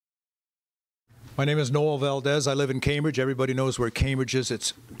My name is Noel Valdes. I live in Cambridge. Everybody knows where Cambridge is.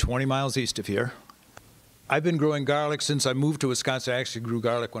 It's 20 miles east of here. I've been growing garlic since I moved to Wisconsin. I actually grew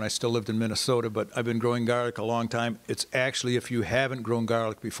garlic when I still lived in Minnesota, but I've been growing garlic a long time. It's actually, if you haven't grown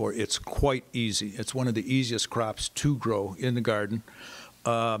garlic before, it's quite easy. It's one of the easiest crops to grow in the garden.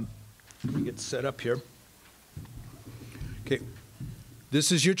 Let me get set up here. Okay, this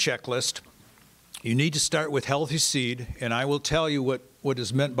is your checklist. You need to start with healthy seed, and I will tell you what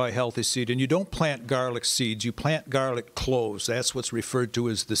is meant by healthy seed. And you don't plant garlic seeds, you plant garlic cloves. That's what's referred to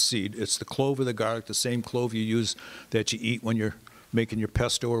as the seed. It's the clove of the garlic, the same clove you use that you eat when you're making your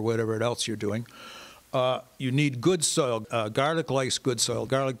pesto or whatever else you're doing. You need good soil. Garlic likes good soil.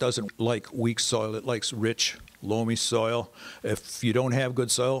 Garlic doesn't like weak soil. It likes rich, loamy soil. If you don't have good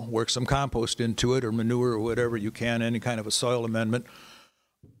soil, work some compost into it or manure or whatever you can, any kind of a soil amendment.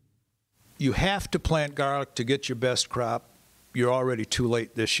 You have to plant garlic to get your best crop. You're already too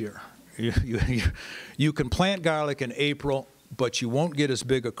late this year. You can plant garlic in April, but you won't get as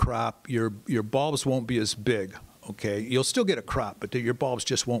big a crop. Your bulbs won't be as big. Okay, you'll still get a crop, but your bulbs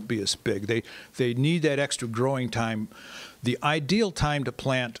just won't be as big. They need that extra growing time. The ideal time to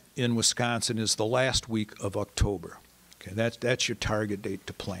plant in Wisconsin is the last week of October. Okay, that's your target date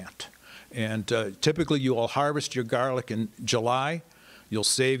to plant. And typically you will harvest your garlic in July. You'll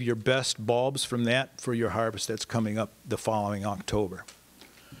save your best bulbs from that for your harvest that's coming up the following October.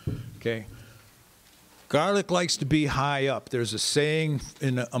 Okay. Garlic likes to be high up. There's a saying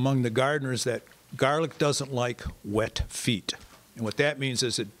among the gardeners that garlic doesn't like wet feet. And what that means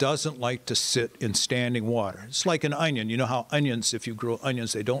is it doesn't like to sit in standing water. It's like an onion. You know how onions, if you grow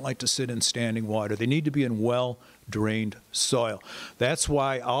onions, they don't like to sit in standing water. They need to be in well-drained soil. That's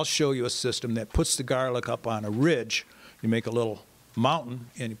why I'll show you a system that puts the garlic up on a ridge. You make a little mountain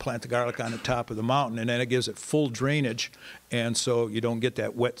and you plant the garlic on the top of the mountain, and then it gives it full drainage, and so you don't get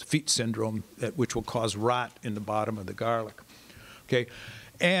that wet feet syndrome which will cause rot in the bottom of the garlic. Okay,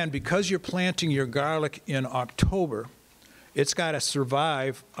 and because you're planting your garlic in October, it's got to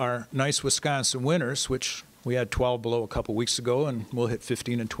survive our nice Wisconsin winters, which we had 12 below a couple weeks ago, and we'll hit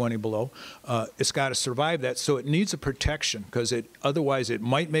 15 and 20 below. It's got to survive that, so it needs a protection, because otherwise it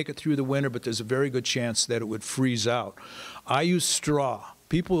might make it through the winter, but there's a very good chance that it would freeze out. I use straw.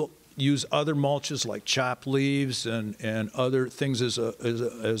 People use other mulches like chopped leaves and other things as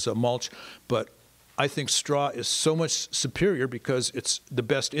a mulch, but I think straw is so much superior because it's the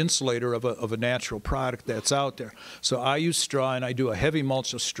best insulator of a natural product that's out there. So I use straw, and I do a heavy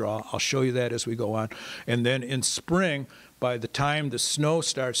mulch of straw. I'll show you that as we go on. And then in spring, by the time the snow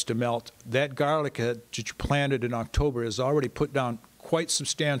starts to melt, that garlic head that you planted in October has already put down quite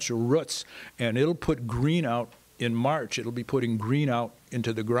substantial roots, and it'll put green out in March. It'll be putting green out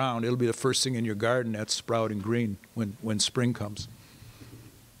into the ground. It'll be the first thing in your garden that's sprouting green when spring comes.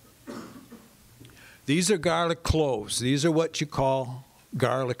 These are garlic cloves. These are what you call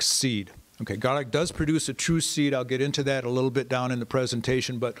garlic seed. Okay, garlic does produce a true seed. I'll get into that a little bit down in the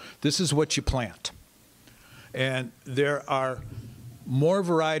presentation, but this is what you plant. And there are more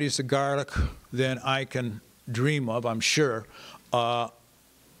varieties of garlic than I can dream of, I'm sure.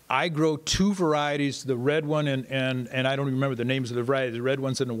 I grow two varieties, the red one and I don't even remember the names of the variety, the red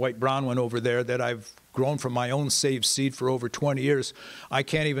ones and the white brown one over there that I've grown from my own saved seed for over 20 years. I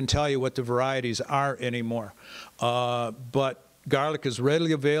can't even tell you what the varieties are anymore. But garlic is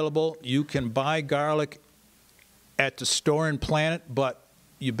readily available. You can buy garlic at the store and plant it, but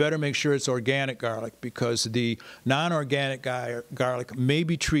you better make sure it's organic garlic, because the non-organic garlic may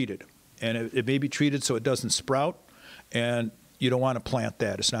be treated. And it may be treated so it doesn't sprout, and you don't want to plant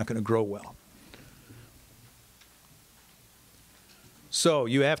that. It's not going to grow well. So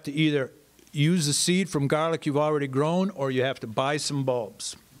you have to either use the seed from garlic you've already grown, or you have to buy some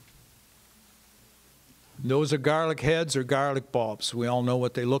bulbs. Those are garlic heads or garlic bulbs. We all know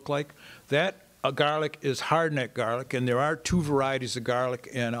what they look like. That garlic is hardneck garlic, and there are two varieties of garlic,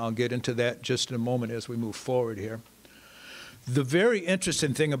 and I'll get into that just in a moment as we move forward here. The very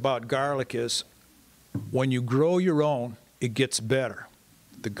interesting thing about garlic is when you grow your own, it gets better.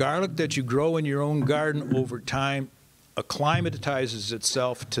 The garlic that you grow in your own garden over time acclimatizes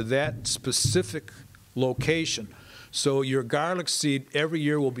itself to that specific location. So your garlic seed every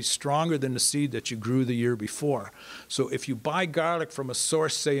year will be stronger than the seed that you grew the year before. So if you buy garlic from a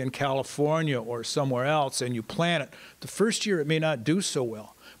source, say in California or somewhere else, and you plant it, the first year it may not do so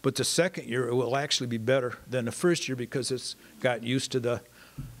well, but the second year it will actually be better than the first year because it's got used to the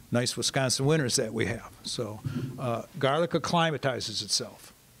nice Wisconsin winters that we have. So garlic acclimatizes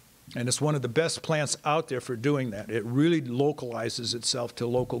itself. And it's one of the best plants out there for doing that. It really localizes itself to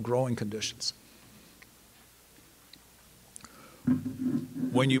local growing conditions.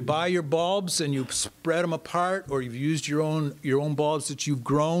 When you buy your bulbs and you spread them apart, or you've used your own bulbs that you've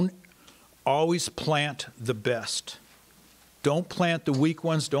grown, always plant the best. Don't plant the weak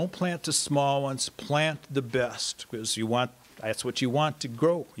ones. Don't plant the small ones. Plant the best, because that's what you want to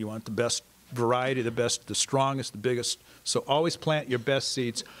grow. You want the best variety, the best, the strongest, the biggest. So always plant your best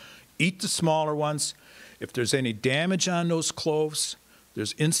seeds. Eat the smaller ones. If there's any damage on those cloves,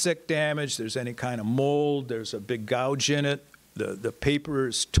 there's insect damage, there's any kind of mold, there's a big gouge in it, the paper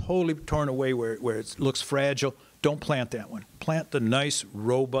is totally torn away where it looks fragile, don't plant that one. Plant the nice,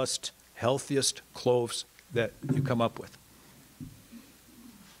 robust, healthiest cloves that you come up with.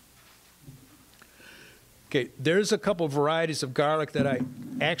 Okay, there's a couple varieties of garlic that I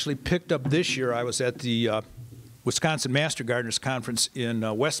actually picked up this year. I was at the Wisconsin Master Gardeners Conference in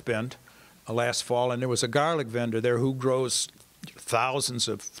West Bend last fall, and there was a garlic vendor there who grows thousands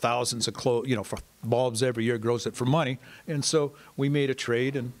of cloves, for bulbs every year, grows it for money. And so we made a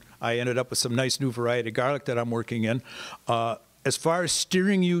trade, and I ended up with some nice new variety of garlic that I'm working in. As far as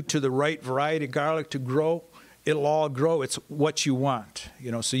steering you to the right variety of garlic to grow, it'll all grow. It's what you want,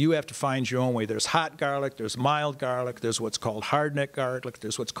 so you have to find your own way. There's hot garlic, there's mild garlic, there's what's called hardneck garlic,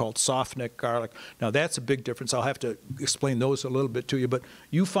 there's what's called softneck garlic. Now that's a big difference. I'll have to explain those a little bit to you, but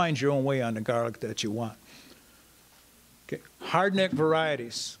you find your own way on the garlic that you want. Okay, hardneck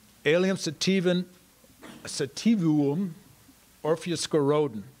varieties, Allium sativum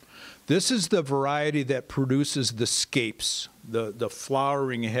orpheuscorodon. This is the variety that produces the scapes, the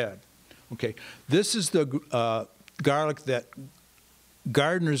flowering head. Okay, this is the garlic that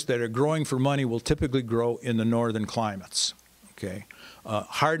gardeners that are growing for money will typically grow in the northern climates. Okay,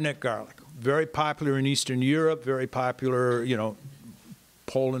 hardneck garlic, very popular in Eastern Europe, very popular,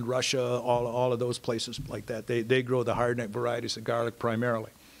 Poland, Russia, all of those places like that. They grow the hardneck varieties of garlic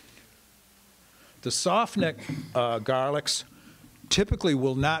primarily. The softneck garlics typically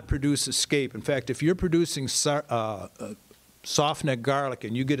will not produce a scape. In fact, if you're producing softneck garlic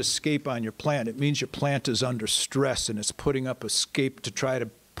and you get a scape on your plant, it means your plant is under stress and it's putting up a scape to try to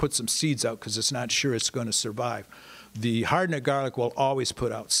put some seeds out because it's not sure it's going to survive. The hardneck garlic will always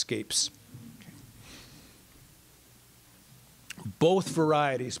put out scapes. Both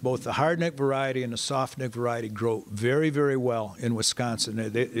varieties, both the hardneck variety and the softneck variety, grow very, very well in Wisconsin.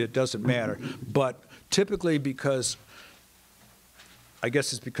 It doesn't matter. But typically I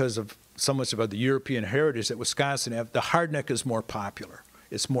guess it's because of so much about the European heritage that Wisconsin have, the hardneck is more popular.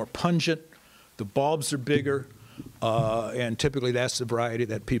 It's more pungent, the bulbs are bigger, and typically that's the variety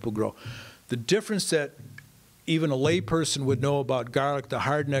that people grow. The difference that even a layperson would know about garlic, the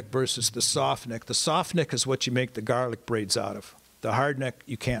hardneck versus the softneck is what you make the garlic braids out of. The hardneck,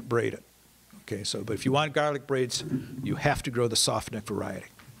 you can't braid it. Okay, but if you want garlic braids, you have to grow the softneck variety.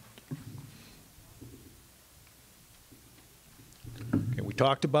 Okay, we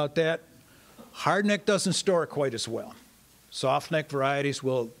talked about that. Hardneck doesn't store quite as well. Softneck varieties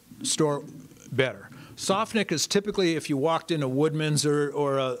will store better. Softneck is typically, if you walked into Woodman's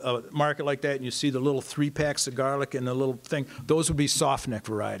or a market like that and you see the little 3-packs of garlic and the little thing, those would be softneck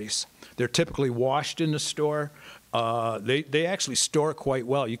varieties. They're typically washed in the store. They actually store quite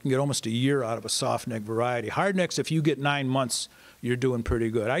well. You can get almost a year out of a softneck variety. Hardnecks, if you get 9 months, you're doing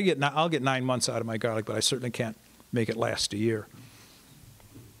pretty good. I'll get 9 months out of my garlic, but I certainly can't make it last a year.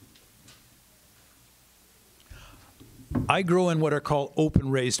 I grow in what are called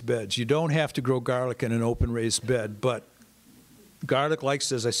open raised beds. You don't have to grow garlic in an open raised bed, but garlic likes,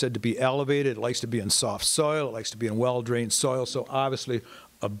 as I said, to be elevated. It likes to be in soft soil. It likes to be in well-drained soil. So obviously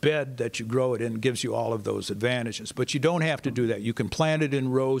a bed that you grow it in gives you all of those advantages. But you don't have to do that. You can plant it in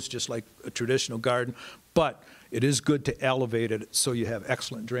rows just like a traditional garden, but it is good to elevate it so you have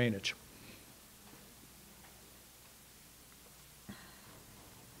excellent drainage.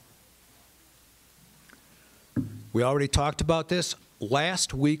 We already talked about this.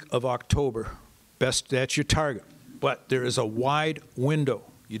 Last week of October, that's your target. But there is a wide window.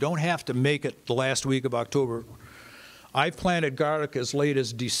 You don't have to make it the last week of October. I've planted garlic as late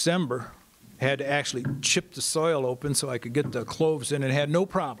as December, had to actually chip the soil open so I could get the cloves in and had no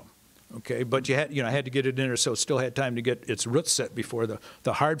problem. Okay, but I had to get it in there so it still had time to get its roots set before the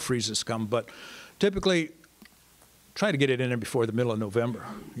hard freezes come. But typically, try to get it in there before the middle of November,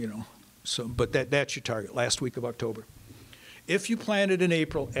 So, but that's your target, last week of October. If you plant it in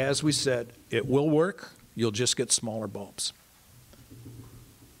April, as we said, it will work. You'll just get smaller bulbs.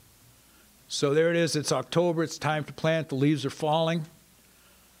 So there it is. It's October. It's time to plant. The leaves are falling.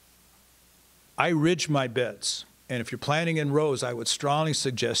 I ridge my beds. And if you're planting in rows, I would strongly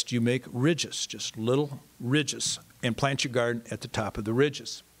suggest you make ridges, just little ridges, and plant your garden at the top of the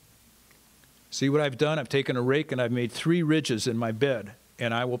ridges. See what I've done? I've taken a rake and I've made 3 ridges in my bed,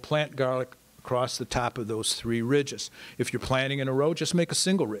 and I will plant garlic across the top of those 3 ridges. If you're planting in a row, just make a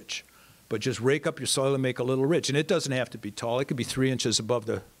single ridge, but just rake up your soil and make a little ridge. And it doesn't have to be tall. It could be 3 inches above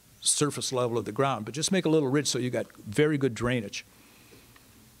the surface level of the ground, but just make a little ridge so you got very good drainage.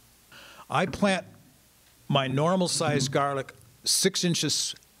 I plant my normal sized garlic 6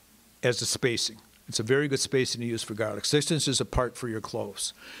 inches as the spacing. It's a very good spacing to use for garlic, 6 inches apart for your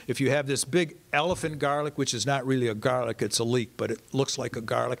cloves. If you have this big elephant garlic, which is not really a garlic, it's a leek, but it looks like a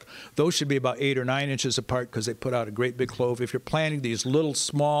garlic, those should be about 8 or 9 inches apart because they put out a great big clove. If you're planting these little,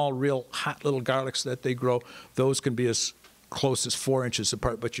 small, real hot little garlics that they grow, those can be as close as 4 inches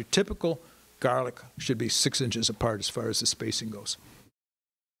apart. But your typical garlic should be 6 inches apart as far as the spacing goes.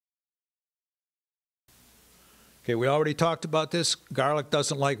 Okay, we already talked about this. Garlic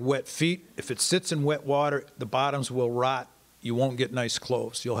doesn't like wet feet. If it sits in wet water, the bottoms will rot. You won't get nice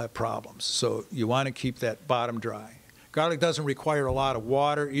cloves. You'll have problems. So you want to keep that bottom dry. Garlic doesn't require a lot of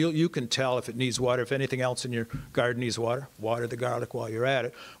water. You can tell if it needs water. If anything else in your garden needs water, water the garlic while you're at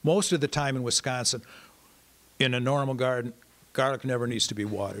it. Most of the time in Wisconsin, in a normal garden, garlic never needs to be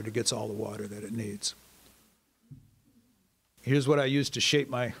watered. It gets all the water that it needs. Here's what I use to shape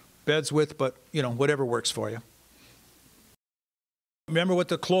my beds with, but whatever works for you. Remember what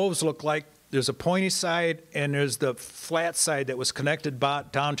the cloves look like. There's a pointy side and there's the flat side that was connected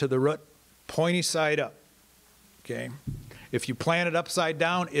down to the root, pointy side up, okay? If you plant it upside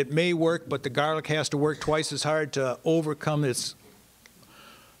down, it may work, but the garlic has to work twice as hard to overcome its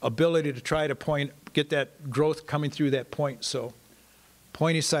ability to try to get that growth coming through that point, so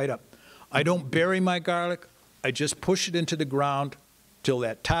pointy side up. I don't bury my garlic. I just push it into the ground till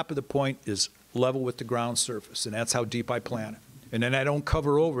that top of the point is level with the ground surface, and that's how deep I plant it. And then I don't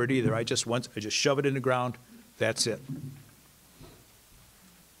cover over it either. I just shove it in the ground. That's it.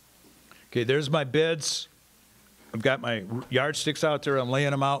 Okay, there's my beds. I've got my yardsticks out there. I'm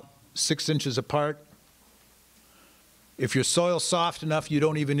laying them out 6 inches apart. If your soil's soft enough, you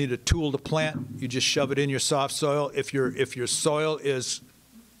don't even need a tool to plant. You just shove it in your soft soil. If your soil is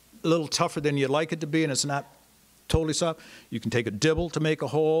a little tougher than you'd like it to be and it's not totally soft, you can take a dibble to make a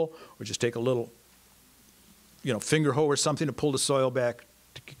hole, or just take a little finger hoe or something to pull the soil back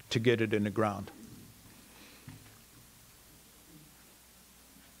to get it in the ground.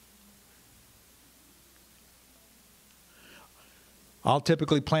 I'll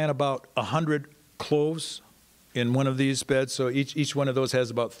typically plant about 100 cloves in one of these beds, so each one of those has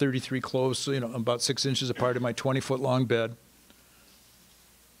about 33 cloves, so about 6 inches apart in my 20-foot long bed.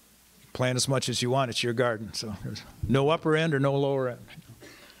 Plant as much as you want. It's your garden, so there's no upper end or no lower end.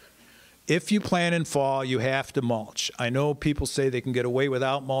 If you plant in fall, you have to mulch. I know people say they can get away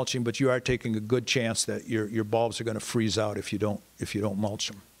without mulching, but you are taking a good chance that your bulbs are going to freeze out if you don't mulch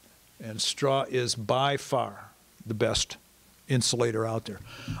them. And straw is by far the best insulator out there.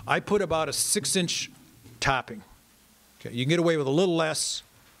 I put about a 6-inch topping. Okay, you can get away with a little less,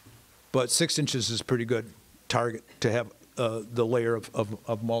 but 6 inches is a pretty good target to have the layer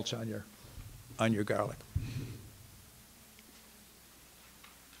of mulch on your garlic.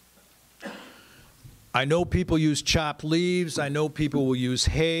 I know people use chopped leaves. I know people will use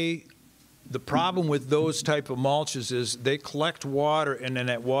hay. The problem with those type of mulches is they collect water, and then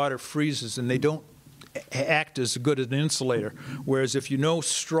that water freezes, and they don't act as good as an insulator. Whereas if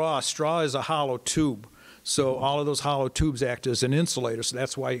straw is a hollow tube. So all of those hollow tubes act as an insulator. So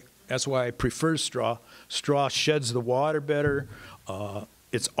that's why I prefer straw. Straw sheds the water better.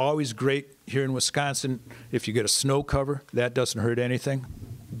 It's always great here in Wisconsin if you get a snow cover. That doesn't hurt anything.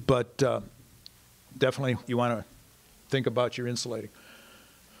 But definitely you want to think about your insulating.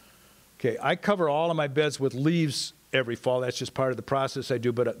 Okay, I cover all of my beds with leaves every fall. That's just part of the process I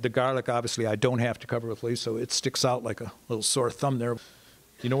do, but the garlic, obviously, I don't have to cover with leaves, so it sticks out like a little sore thumb there.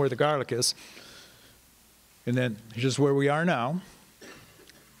 You know where the garlic is. And then here's where we are now.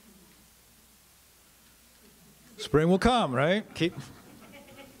 Spring will come, right? Keep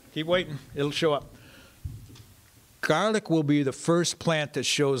waiting. It'll show up. Garlic will be the first plant that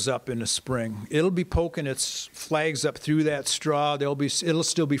shows up in the spring. It'll be poking its flags up through that straw. It'll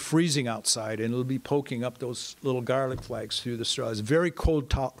still be freezing outside, and it'll be poking up those little garlic flags through the straw. It's a very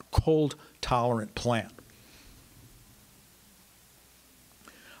cold tolerant plant.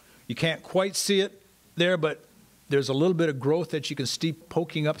 You can't quite see it there, but there's a little bit of growth that you can see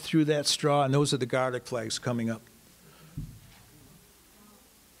poking up through that straw, and those are the garlic flags coming up.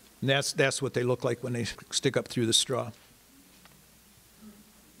 And that's what they look like when they stick up through the straw.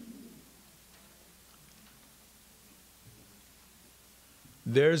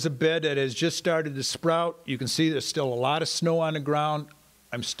 There's a bed that has just started to sprout. You can see there's still a lot of snow on the ground.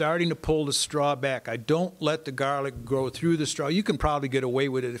 I'm starting to pull the straw back. I don't let the garlic grow through the straw. You can probably get away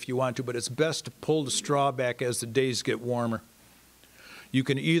with it if you want to, but it's best to pull the straw back as the days get warmer. You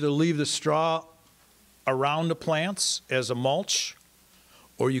can either leave the straw around the plants as a mulch,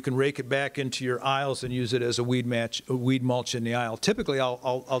 or you can rake it back into your aisles and use it as a weed mulch in the aisle. Typically,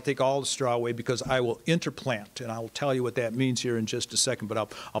 I'll take all the straw away because I will interplant, and I'll tell you what that means here in just a second, but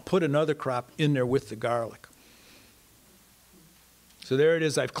I'll put another crop in there with the garlic. So there it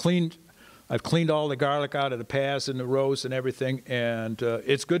is. I've cleaned all the garlic out of the paths and the rows and everything, and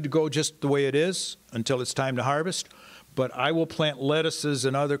it's good to go just the way it is until it's time to harvest. But I will plant lettuces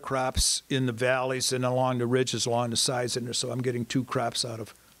and other crops in the valleys and along the ridges, along the sides in there, so I'm getting 2 crops out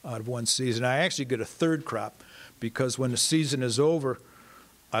of one season. I actually get a 3rd crop because when the season is over,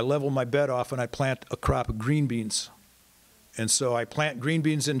 I level my bed off and I plant a crop of green beans. And so I plant green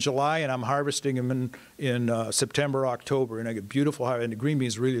beans in July, and I'm harvesting them in September, October, and I get beautiful harvest. And the green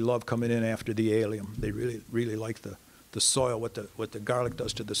beans really love coming in after the allium. They really, really like the soil, what the garlic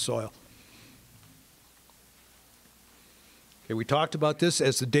does to the soil. Okay, we talked about this.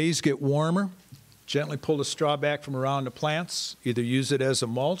 As the days get warmer, gently pull the straw back from around the plants. Either use it as a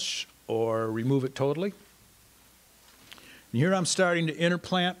mulch or remove it totally. And here I'm starting to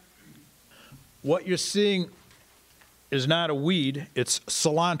interplant. What you're seeing is not a weed, it's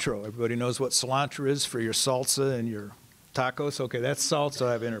cilantro. Everybody knows what cilantro is for your salsa and your tacos. Okay, that's salsa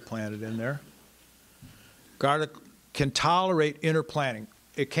I've interplanted in there. Garlic can tolerate interplanting.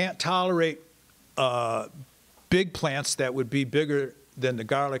 It can't tolerate big plants that would be bigger than the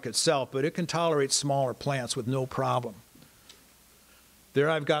garlic itself, but it can tolerate smaller plants with no problem. There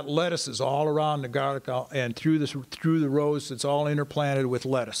I've got lettuces all around the garlic, and through the rows, it's all interplanted with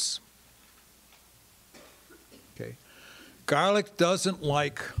lettuce. Okay. Garlic doesn't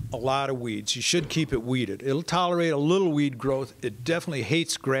like a lot of weeds. You should keep it weeded. It'll tolerate a little weed growth. It definitely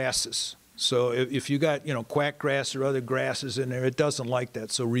hates grasses. So if you got, quack grass or other grasses in there, it doesn't like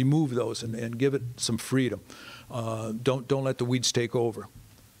that. So remove those and give it some freedom. Don't let the weeds take over.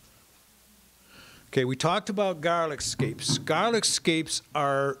 Okay, we talked about garlic scapes. Garlic scapes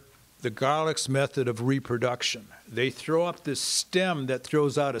are the garlic's method of reproduction. They throw up this stem that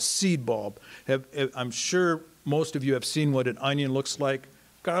throws out a seed bulb. I'm sure most of you have seen what an onion looks like.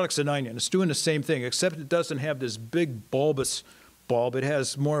 Garlic's an onion. It's doing the same thing, except it doesn't have this big bulbous bulb. It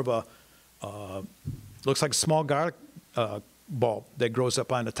has more of a, looks like a small garlic bulb that grows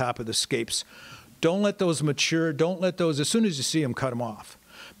up on the top of the scapes. Don't let those mature. Don't let those, as soon as you see them, cut them off.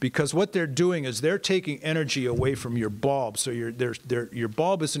 Because what they're doing is they're taking energy away from your bulb. So your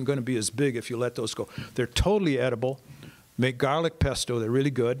bulb isn't going to be as big if you let those go. They're totally edible. Make garlic pesto. They're really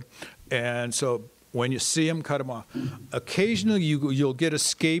good. And so when you see them, cut them off. Occasionally you'll get a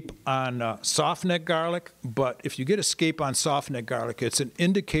scape on soft-neck garlic, but if you get a scape on soft-neck garlic, it's an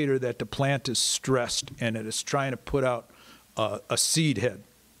indicator that the plant is stressed and it is trying to put out a seed head.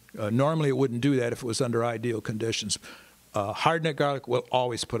 Normally it wouldn't do that if it was under ideal conditions. Hard-neck garlic will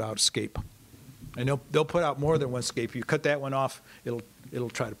always put out a scape. And they'll put out more than one scape. You cut that one off, it'll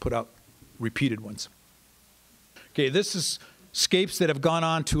try to put out repeated ones. Okay, this is scapes that have gone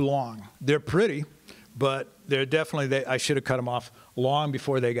on too long. They're pretty, but they're definitely, I should have cut them off long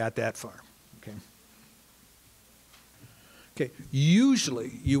before they got that far. Okay. Okay,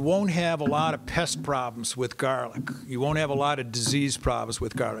 usually you won't have a lot of pest problems with garlic. You won't have a lot of disease problems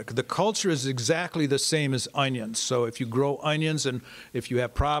with garlic. The culture is exactly the same as onions. So if you grow onions and if you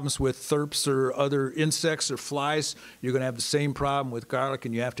have problems with thrips or other insects or flies, you're going to have the same problem with garlic,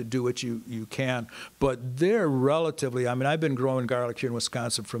 and you have to do what you can. But they're relatively, I've been growing garlic here in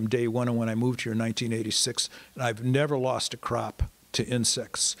Wisconsin from day one, and when I moved here in 1986, and I've never lost a crop to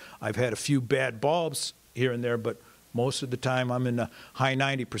insects. I've had a few bad bulbs here and there, but most of the time, I'm in the high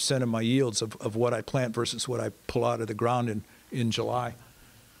 90% of my yields of what I plant versus what I pull out of the ground in July.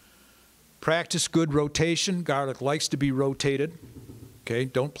 Practice good rotation. Garlic likes to be rotated. Okay,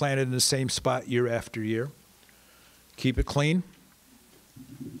 don't plant it in the same spot year after year. Keep it clean.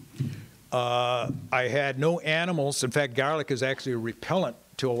 I had no animals. In fact, garlic is actually a repellent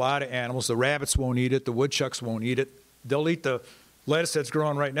to a lot of animals. The rabbits won't eat it. The woodchucks won't eat it. They'll eat the lettuce that's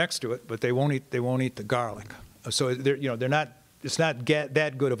growing right next to it, but they won't eat the garlic. So they're not. It's not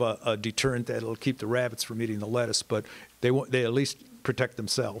that good of a deterrent that it'll keep the rabbits from eating the lettuce, but they at least protect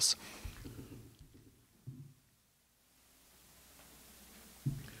themselves.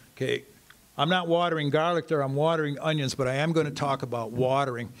 Okay, I'm not watering garlic there. I'm watering onions, but I am going to talk about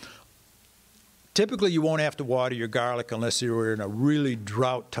watering. Typically, you won't have to water your garlic unless you're in a really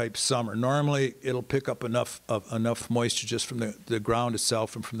drought-type summer. Normally, it'll pick up enough moisture just from the ground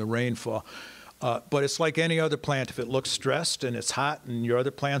itself and from the rainfall. But it's like any other plant. If it looks stressed and it's hot and your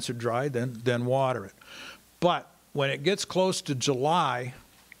other plants are dry, then water it. But when it gets close to July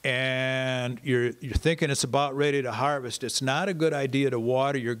and you're thinking it's about ready to harvest, it's not a good idea to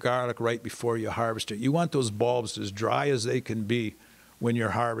water your garlic right before you harvest it. You want those bulbs as dry as they can be when you're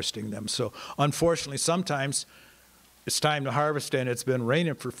harvesting them. So unfortunately, sometimes it's time to harvest and it's been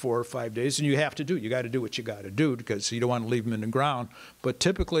raining for 4 or 5 days, and you got to do what you got to do because you don't want to leave them in the ground. But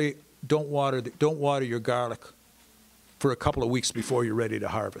typically, don't water your garlic for a couple of weeks before you're ready to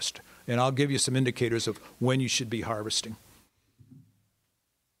harvest. And I'll give you some indicators of when you should be harvesting.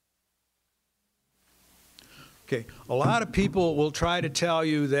 Okay, a lot of people will try to tell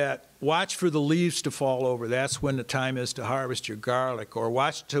you that watch for the leaves to fall over. That's when the time is to harvest your garlic, or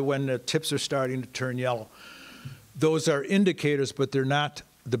watch to when the tips are starting to turn yellow. Those are indicators, but they're not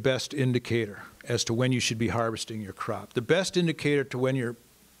the best indicator as to when you should be harvesting your crop. The best indicator to when you're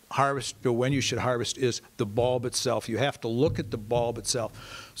when you should harvest is the bulb itself. You have to look at the bulb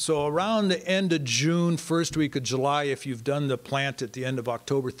itself. So around the end of June, first week of July, if you've done the plant at the end of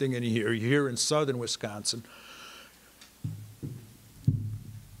October thing and you're here in southern Wisconsin,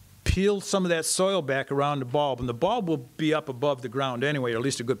 peel some of that soil back around the bulb, and the bulb will be up above the ground anyway, or at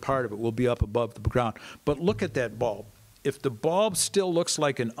least a good part of it will be up above the ground. But look at that bulb. If the bulb still looks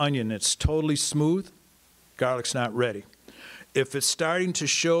like an onion, it's totally smooth, garlic's not ready. If it's starting to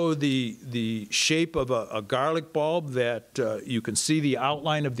show the shape of a garlic bulb that you can see the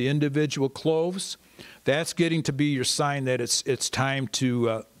outline of the individual cloves, that's getting to be your sign that it's time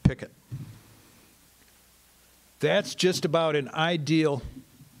to pick it. That's just about an ideal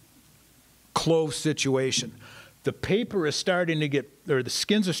clove situation. The paper is starting to get, or the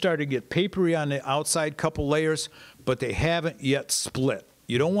skins are starting to get papery on the outside couple layers, but they haven't yet split.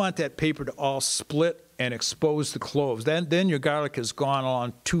 You don't want that paper to all split and expose the cloves. Then your garlic has gone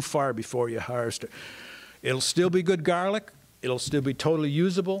on too far before you harvest it. It'll still be good garlic. It'll still be totally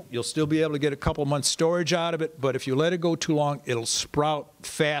usable. You'll still be able to get a couple months storage out of it, but if you let it go too long, it'll sprout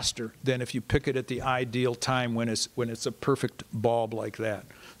faster than if you pick it at the ideal time when it's a perfect bulb like that.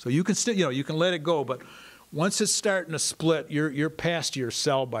 So you can still, you can let it go, but once it's starting to split, you're past your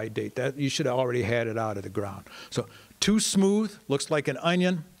sell-by date. That you should have already had it out of the ground. So too smooth, looks like an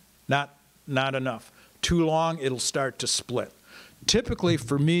onion, not enough. Too long, it'll start to split. Typically,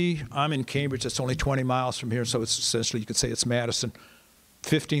 for me, I'm in Cambridge. It's only 20 miles from here, so it's essentially, you could say it's Madison,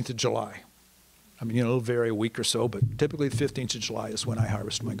 15th of July. I mean, it'll vary a week or so, but typically the 15th of July is when I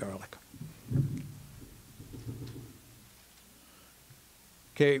harvest my garlic.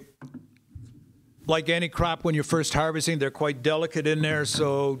 Okay, like any crop when you're first harvesting, they're quite delicate in there,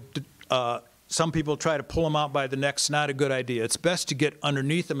 so some people try to pull them out by the neck. It's not a good idea. It's best to get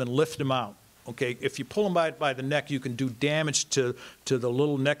underneath them and lift them out. Okay, if you pull them by the neck, you can do damage to the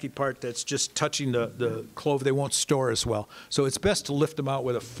little necky part that's just touching the clove. They won't store as well. So it's best to lift them out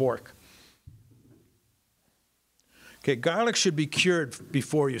with a fork. Okay, garlic should be cured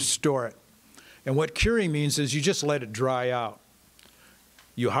before you store it. And what curing means is you just let it dry out.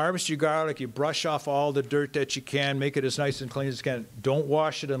 You harvest your garlic, you brush off all the dirt that you can, make it as nice and clean as you can. Don't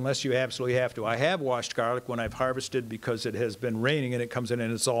wash it unless you absolutely have to. I have washed garlic when I've harvested because it has been raining and it comes in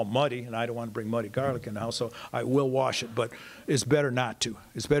and it's all muddy, and I don't want to bring muddy garlic in the house, so I will wash it, but it's better not to.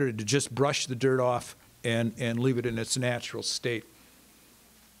 It's better to just brush the dirt off and leave it in its natural state.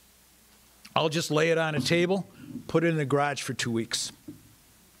 I'll just lay it on a table, put it in the garage for 2 weeks.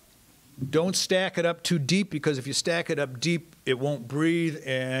 Don't stack it up too deep, because if you stack it up deep, it won't breathe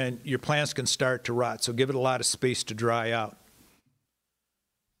and your plants can start to rot. So give it a lot of space to dry out.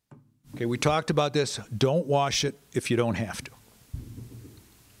 Okay, we talked about this. Don't wash it if you don't have to.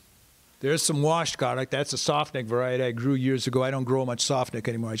 There's some washed garlic. That's a softneck variety I grew years ago. I don't grow much softneck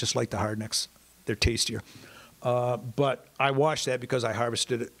anymore. I just like the hardnecks. They're tastier. But I washed that because I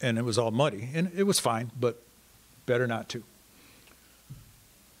harvested it and it was all muddy. And it was fine, but better not to.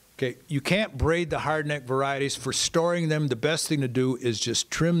 Okay, you can't braid the hardneck varieties. For storing them, the best thing to do is just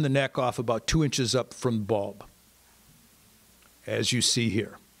trim the neck off about 2 inches up from the bulb, as you see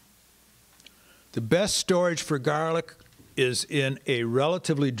here. The best storage for garlic is in a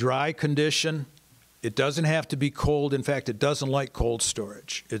relatively dry condition. It doesn't have to be cold. In fact, it doesn't like cold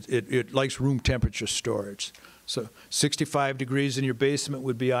storage. It likes room temperature storage. So 65 degrees in your basement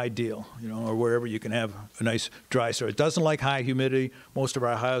would be ideal, or wherever you can have a nice dry storage. It doesn't like high humidity. Most of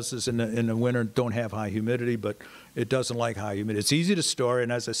our houses in the winter don't have high humidity, but it doesn't like high humidity. It's easy to store, and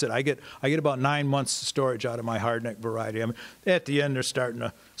as I said, I get about 9 months storage out of my hardneck variety. I mean, at the end they're starting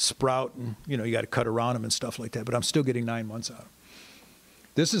to sprout, and you got to cut around them and stuff like that. But I'm still getting 9 months out of them.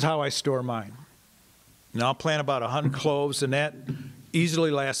 This is how I store mine. Now I'll plant about 100 cloves, and that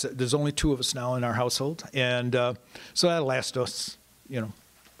easily lasts. There's only 2 of us now in our household, and so that'll last us,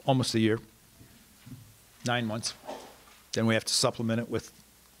 almost a year, 9 months. Then we have to supplement it with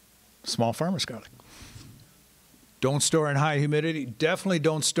small farmer's garlic. Don't store in high humidity. Definitely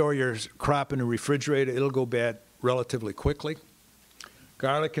don't store your crop in a refrigerator. It'll go bad relatively quickly.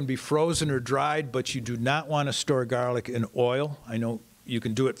 Garlic can be frozen or dried, but you do not want to store garlic in oil. I know you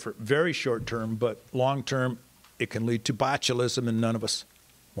can do it for very short term, but long term, it can lead to botulism, and none of us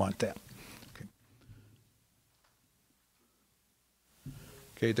want that.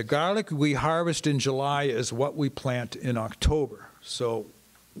 Okay, the garlic we harvest in July is what we plant in October. So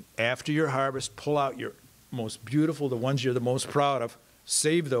after your harvest, pull out your most beautiful, the ones you're the most proud of,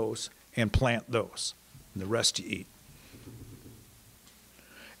 save those and plant those. And the rest you eat.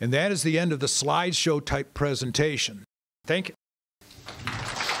 And that is the end of the slideshow type presentation. Thank you.